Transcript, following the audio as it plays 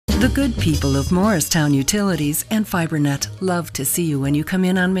The good people of Morristown Utilities and Fibernet love to see you when you come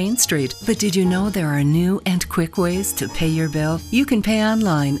in on Main Street. But did you know there are new and quick ways to pay your bill? You can pay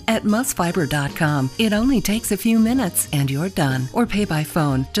online at musfiber.com. It only takes a few minutes and you're done. Or pay by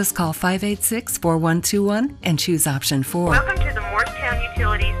phone. Just call 586-4121 and choose option 4. Welcome to the Morristown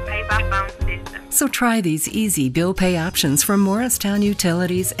Utilities Pay by Phone system. So try these easy bill pay options from Morristown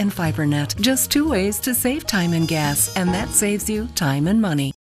Utilities and Fibernet. Just 2 ways to save time and gas, and that saves you time and money.